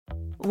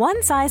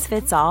One size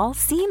fits all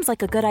seems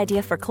like a good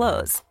idea for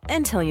clothes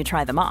until you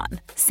try them on.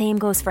 Same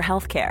goes for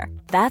healthcare.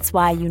 That's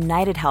why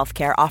United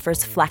Healthcare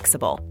offers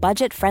flexible,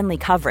 budget-friendly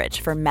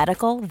coverage for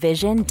medical,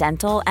 vision,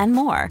 dental, and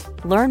more.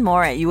 Learn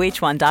more at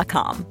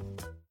uh1.com.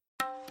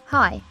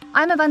 Hi,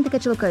 I'm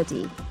Avantika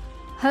Chilkoti,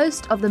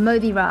 host of the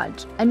Modi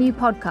Raj, a new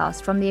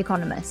podcast from The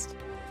Economist.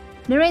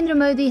 Narendra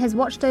Modi has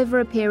watched over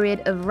a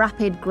period of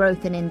rapid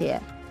growth in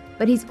India,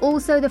 but he's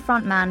also the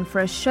frontman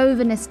for a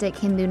chauvinistic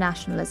Hindu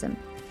nationalism.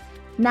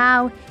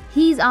 Now,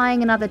 he's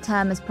eyeing another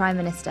term as Prime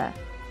Minister.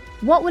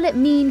 What will it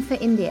mean for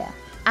India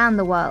and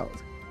the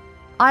world?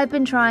 I've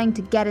been trying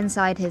to get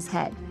inside his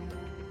head.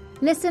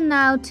 Listen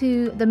now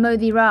to the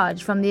Modi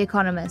Raj from The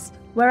Economist,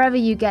 wherever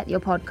you get your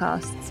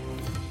podcasts.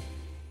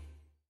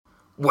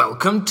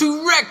 Welcome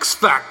to Rex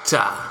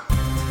Factor!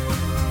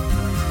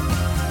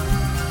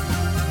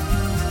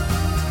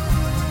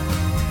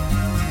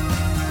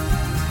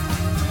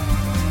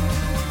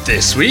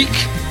 This week,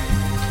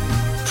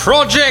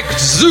 Project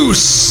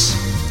Zeus!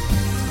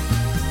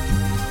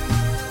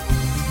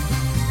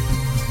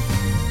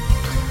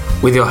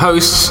 With your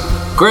hosts,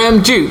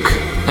 Graham Duke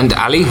and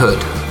Ali Hood.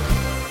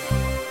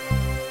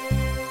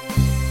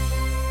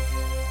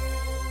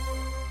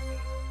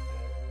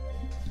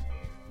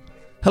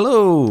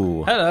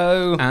 Hello!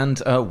 Hello!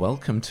 And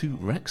welcome to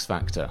Rex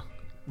Factor.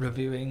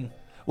 Reviewing...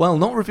 Well,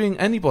 not reviewing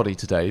anybody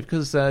today,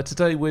 because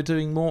today we're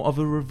doing more of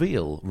a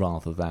reveal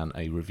rather than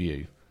a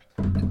review.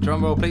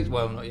 Drum roll, please.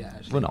 Well, not yet,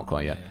 actually. Well, not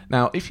quite yet. Yeah.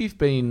 Now, if you've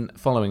been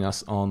following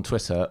us on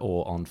Twitter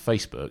or on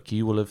Facebook,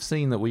 you will have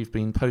seen that we've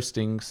been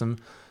posting some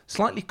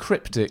slightly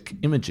cryptic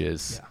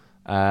images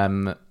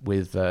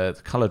with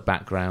coloured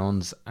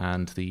backgrounds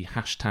and the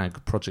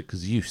hashtag Project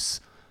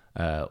Zeus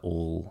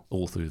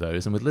all through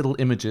those, and with little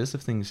images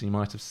of things you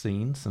might have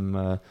seen,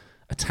 a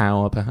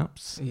tower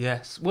perhaps.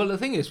 Yes. Well, the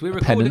thing is, we're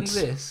recording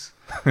this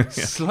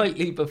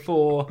slightly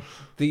before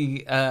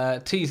the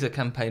teaser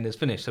campaign is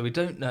finished, so we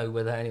don't know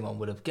whether anyone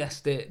would have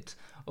guessed it,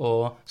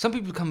 or some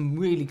people have come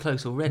really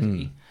close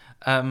already.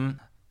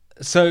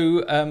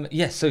 So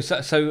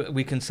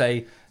we can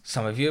say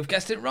some of you have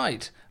guessed it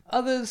right,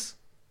 others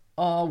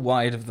are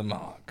wide of the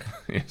mark.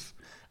 Yes.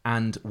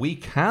 And we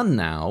can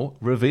now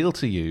reveal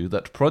to you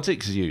that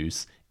Project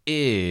Zeus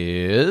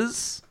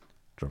is...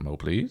 Drumroll,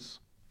 please.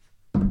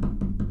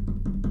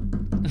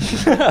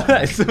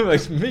 That's the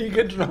most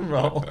meagre drum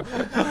roll.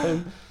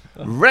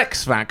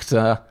 Rex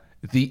Factor,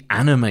 the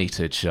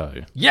animated show.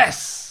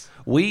 Yes!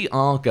 We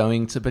are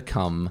going to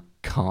become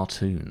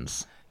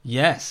cartoons.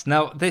 Yes.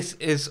 Now, this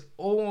is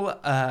all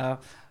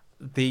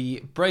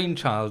the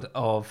brainchild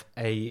of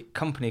a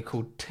company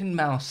called Tin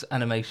Mouse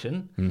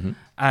Animation,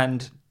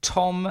 and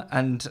Tom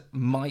and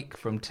Mike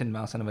from Tin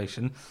Mouse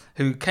Animation,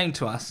 who came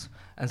to us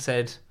and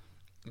said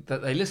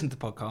that they listened to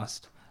the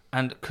podcast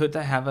and could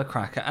they have a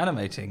crack at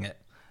animating it.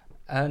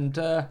 And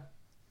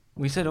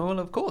we said, oh, well,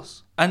 of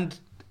course. And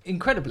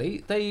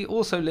incredibly, they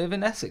also live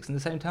in Essex, in the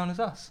same town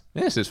as us.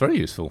 Yes, it's very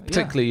useful,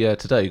 particularly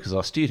today because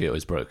our studio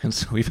is broken,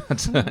 so we've had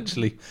to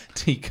actually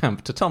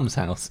decamp to Tom's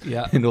house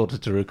in order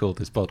to record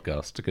this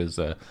podcast, because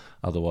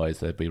otherwise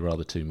there'd be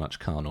rather too much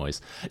car noise.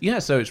 Yeah,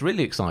 so it's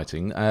really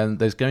exciting, and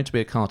there's going to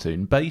be a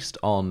cartoon based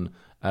on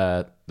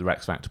the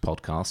Rex Factor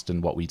podcast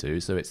and what we do.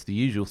 So it's the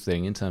usual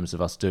thing in terms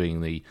of us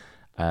doing the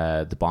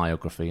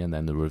biography and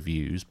then the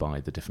reviews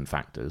by the different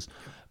factors.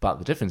 But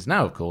the difference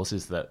now, of course,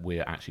 is that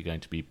we're actually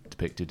going to be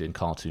depicted in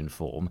cartoon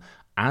form,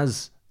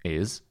 as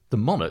is the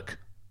monarch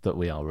that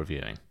we are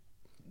reviewing.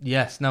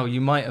 Yes. Now,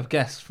 you might have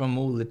guessed from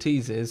all the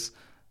teasers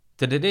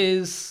that it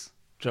is,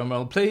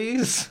 drumroll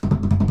please,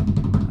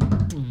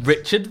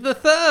 Richard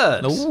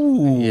III.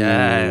 Ooh.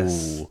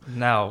 Yes.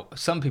 Now,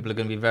 some people are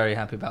going to be very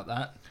happy about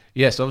that.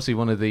 Yes, obviously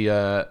one of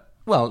the...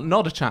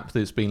 not a chap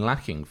that's been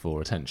lacking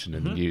for attention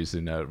in the news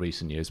in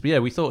recent years. But yeah,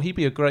 we thought he'd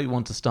be a great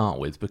one to start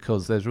with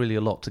because there's really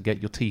a lot to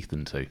get your teeth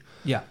into.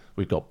 Yeah.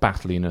 We've got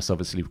battliness,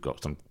 obviously. We've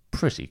got some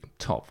pretty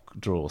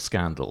top-drawer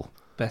scandal.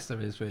 Best there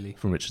is, really.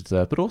 From Richard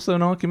III, but also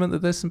an argument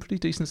that there's some pretty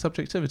decent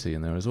subjectivity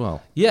in there as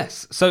well.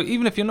 Yes. So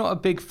even if you're not a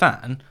big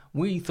fan,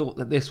 we thought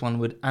that this one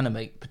would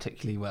animate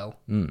particularly well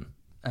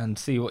and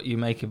see what you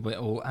make of it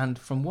all. And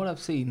from what I've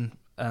seen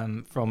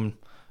from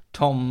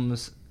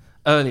Tom's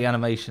early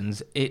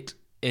animations, it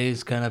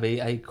is going to be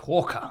a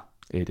corker.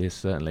 It is,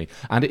 certainly.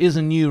 And it is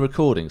a new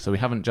recording, so we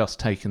haven't just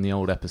taken the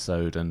old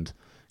episode and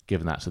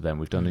given that to them.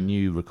 We've done a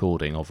new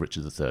recording of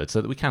Richard III so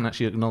that we can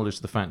actually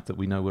acknowledge the fact that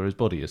we know where his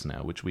body is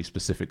now, which we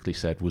specifically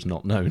said was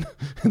not known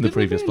in the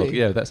previous blog.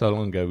 Yeah, that's how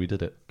long ago we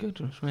did it.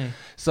 Goodness me.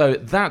 So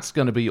that's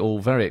going to be all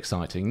very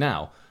exciting.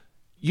 Now,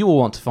 you will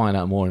want to find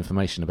out more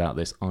information about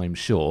this, I'm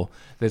sure.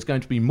 There's going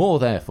to be more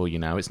there for you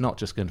now. It's not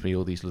just going to be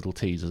all these little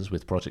teasers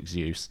with Project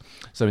Zeus.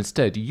 So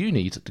instead, you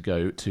need to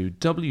go to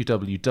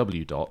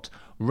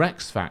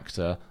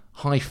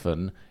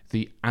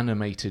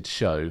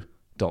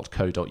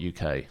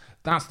www.rexfactor-theanimatedshow.co.uk.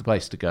 That's the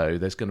place to go.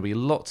 There's going to be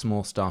lots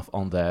more stuff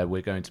on there.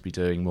 We're going to be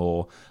doing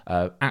more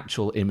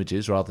actual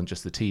images rather than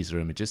just the teaser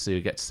images, so you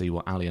get to see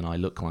what Ali and I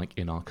look like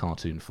in our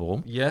cartoon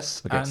form.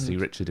 Yes. We get to see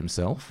Richard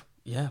himself.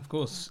 Yeah, of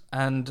course.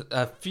 And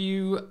a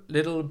few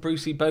little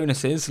Brucey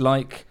bonuses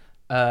like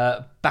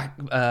back.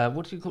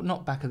 What do you call?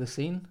 Not back of the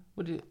scene.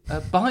 What do you?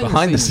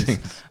 Behind the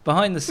scenes.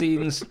 Behind the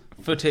scenes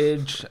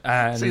footage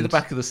and see the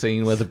back of the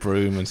scene where the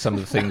broom and some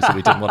of the things that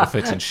we didn't want to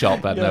fit in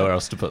shop had nowhere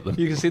else to put them.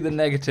 You can see the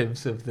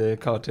negatives of the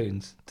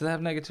cartoons. Do they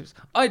have negatives?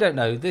 I don't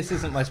know. This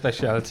isn't my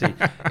speciality.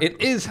 It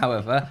is,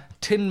 however,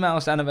 Tin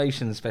Mouse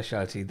Animation's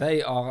speciality.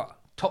 They are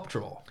top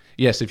drawer.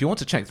 Yes, if you want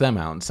to check them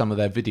out and some of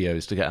their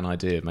videos to get an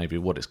idea of maybe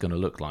what it's going to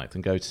look like,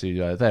 then go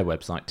to their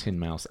website,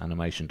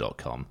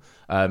 tinmouseanimation.com.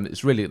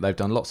 It's really, they've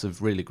done lots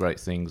of really great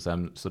things,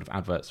 sort of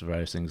adverts for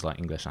various things like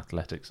English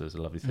athletics is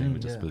a lovely thing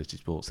with disability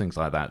sports, things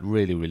like that.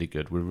 Really, really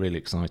good. We're really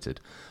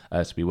excited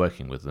to be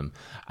working with them.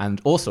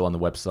 And also on the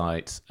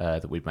website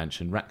that we've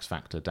mentioned,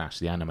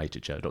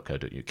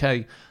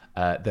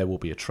 rexfactor-theanimatedShow.co.uk, there will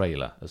be a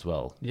trailer as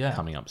well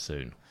coming up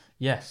soon.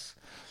 Yes.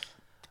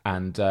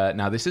 And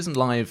now this isn't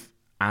live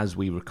as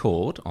we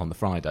record on the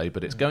Friday,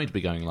 but it's going to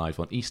be going live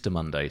on Easter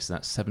Monday, so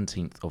that's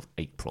 17th of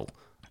April.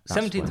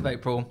 17th of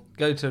April,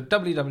 go to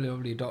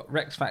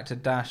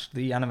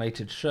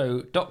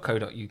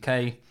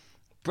www.rexfactor-theanimatedShow.co.uk,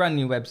 brand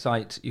new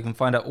website, you can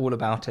find out all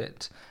about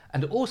it.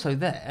 And also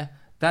that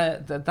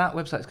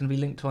website's going to be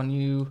linked to our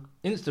new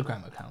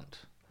Instagram account.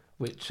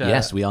 Which,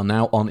 yes, we are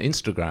now on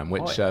Instagram,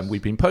 which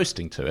we've been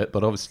posting to it,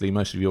 but obviously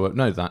most of you won't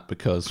know that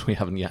because we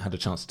haven't yet had a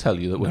chance to tell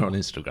you that we're on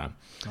Instagram.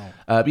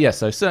 But yeah,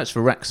 so search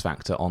for Rex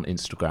Factor on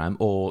Instagram,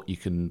 or you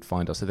can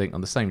find us, I think,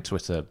 on the same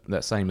Twitter,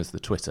 that same as the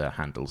Twitter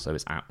handle, so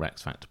it's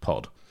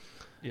 @RexFactorPod.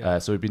 Yeah.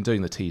 So we've been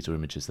doing the teaser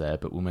images there,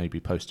 but we'll maybe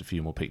post a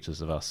few more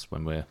pictures of us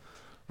when we're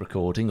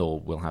recording,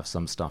 or we'll have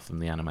some stuff from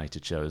the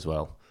animated show as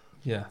well.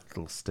 Yeah.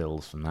 Little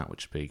stills from that,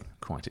 which would be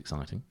quite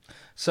exciting.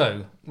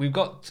 So we've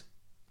got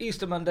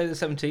Easter Monday the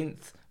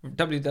 17th,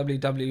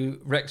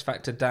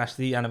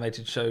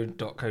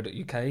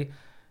 www.rexfactor-theanimatedShow.co.uk.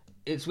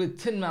 It's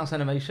with Tin Mouse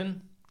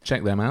Animation.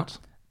 Check them out.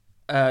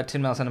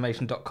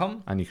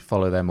 tinmouseanimation.com. And you can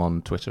follow them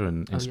on Twitter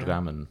and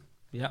Instagram and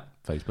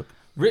Facebook.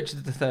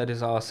 Richard III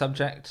is our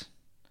subject.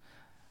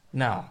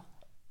 Now,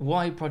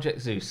 why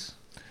Project Zeus?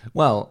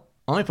 Well,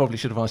 I probably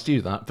should have asked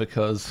you that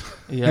because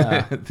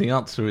the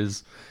answer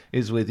is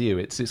with you.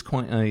 It's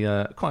quite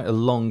a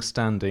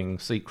long-standing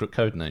secret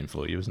code name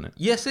for you, isn't it?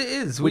 Yes, it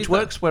is. Which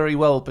works very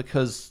well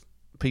because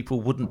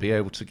people wouldn't be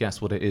able to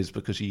guess what it is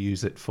because you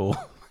use it for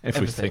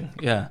everything.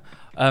 Yeah.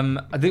 I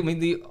mean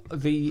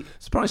the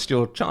surprised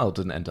your child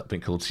didn't end up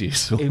being called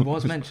Zeus. It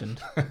was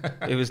mentioned.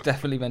 It was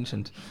definitely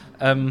mentioned.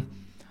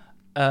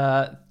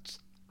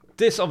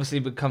 This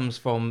obviously comes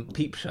from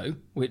Peep Show,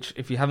 which,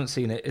 if you haven't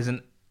seen it, is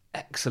an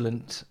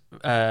excellent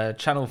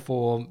Channel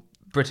 4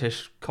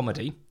 British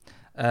comedy.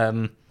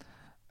 And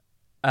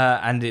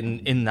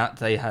in that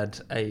they had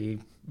a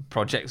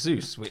Project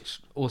Zeus, which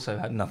also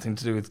had nothing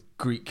to do with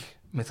Greek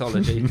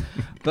mythology.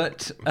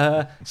 But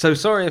so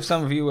sorry if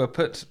some of you were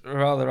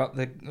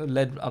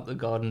led up the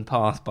garden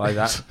path by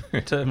that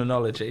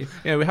terminology.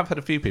 Yeah, we have had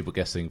a few people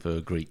guessing for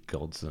Greek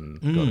gods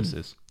and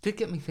goddesses. Did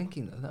get me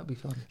thinking though. That'd be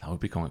fun. That would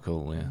be quite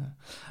cool.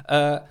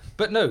 Yeah.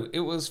 But no,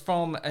 it was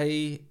from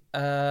a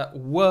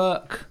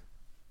work.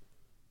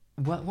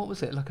 What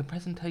was it? Like a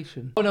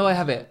presentation? Oh no, I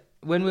have it.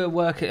 When we were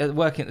working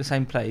at the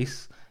same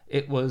place,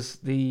 it was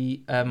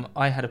I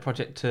had a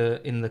project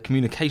in the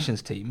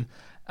communications team,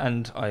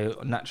 and I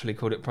naturally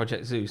called it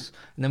Project Zeus.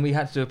 And then we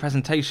had to do a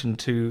presentation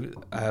to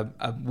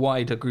a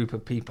wider group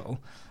of people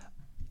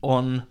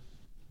on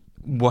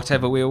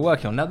whatever we were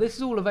working on. Now, this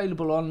is all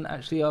available on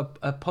actually a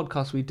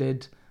podcast we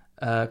did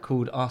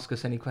called Ask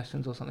Us Any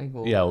Questions or something.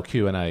 Or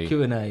Q&A.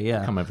 Q&A, yeah. I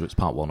can't remember if it's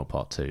part 1 or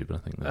part 2, but I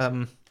think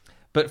that's...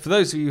 But for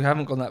those of you who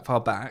haven't gone that far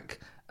back,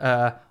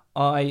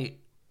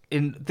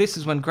 this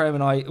is when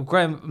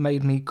Graham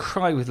made me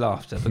cry with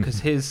laughter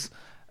because his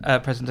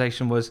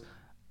presentation was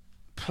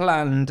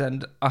planned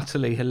and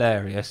utterly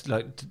hilarious,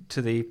 like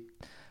to the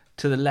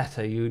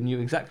letter. You knew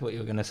exactly what you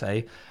were going to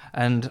say,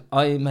 and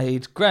I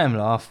made Graham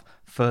laugh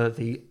for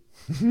the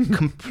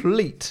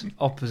complete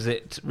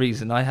opposite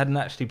reason. I hadn't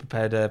actually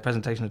prepared a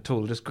presentation at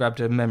all, just grabbed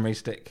a memory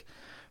stick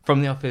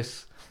from the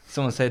office.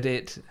 Someone said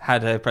it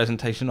had a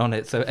presentation on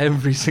it, so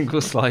every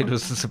single slide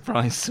was a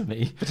surprise to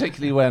me.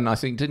 Particularly when, I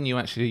think, didn't you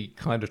actually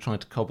kind of try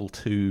to cobble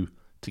two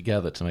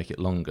together to make it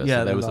longer? Yeah,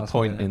 so there was a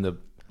point in the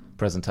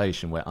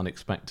presentation where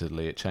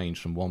unexpectedly it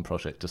changed from one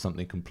project to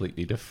something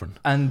completely different.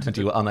 And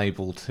you were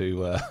unable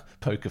to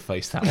poker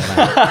face that one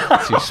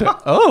out. So you said,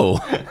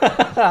 well,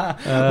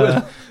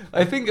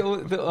 I think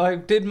I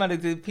did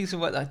manage, the piece of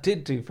work that I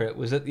did do for it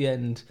was at the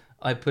end,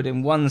 I put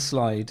in one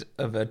slide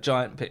of a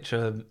giant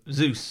picture of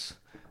Zeus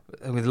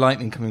with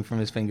lightning coming from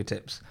his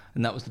fingertips,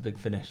 and that was the big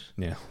finish.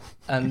 Yeah.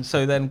 And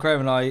so then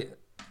Graham and I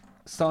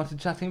started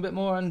chatting a bit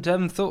more and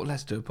thought,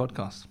 let's do a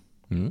podcast.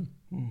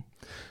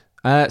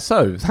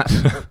 So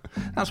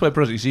that's where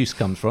Project Zeus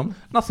comes from.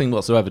 Nothing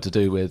whatsoever to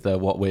do with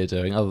what we're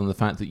doing, other than the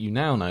fact that you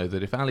now know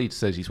that if Ali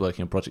says he's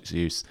working on Project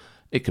Zeus,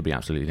 it could be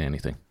absolutely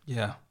anything.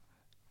 Yeah.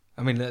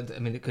 I mean,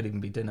 it could even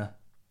be dinner.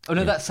 Oh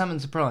no, that's salmon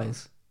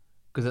surprise.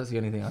 Because that's the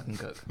only thing I can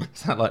cook.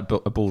 Is that like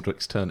a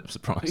Baldrick's turnip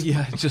surprise?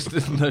 Yeah, just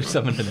there's no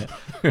salmon in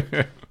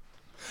it.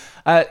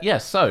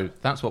 Yes, so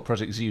that's what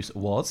Project Zeus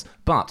was.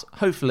 But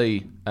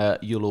hopefully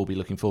you'll all be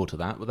looking forward to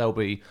that. There'll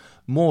be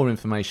more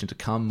information to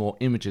come, more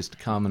images to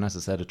come, and as I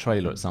said, a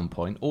trailer at some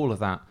point. All of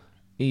that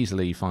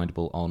easily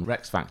findable on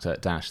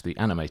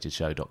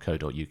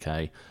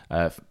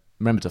rexfactor-theanimatedshow.co.uk.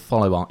 Remember to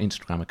follow our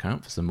Instagram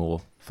account for some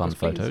more fun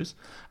photos.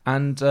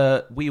 And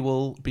we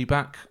will be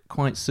back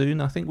quite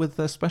soon, I think, with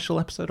a special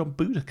episode on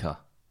Boudica.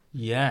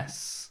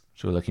 Yes.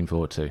 Which we're looking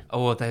forward to.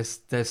 Oh,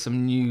 there's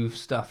some new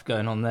stuff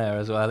going on there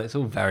as well. It's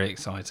all very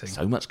exciting.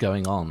 So much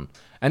going on.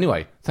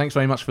 Anyway, thanks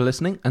very much for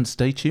listening, and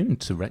stay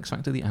tuned to Rex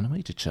Factor the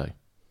Animated Show.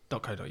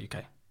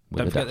 .co.uk.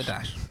 Don't forget the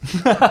dash.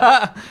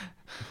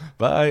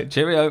 Bye.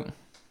 Cheerio.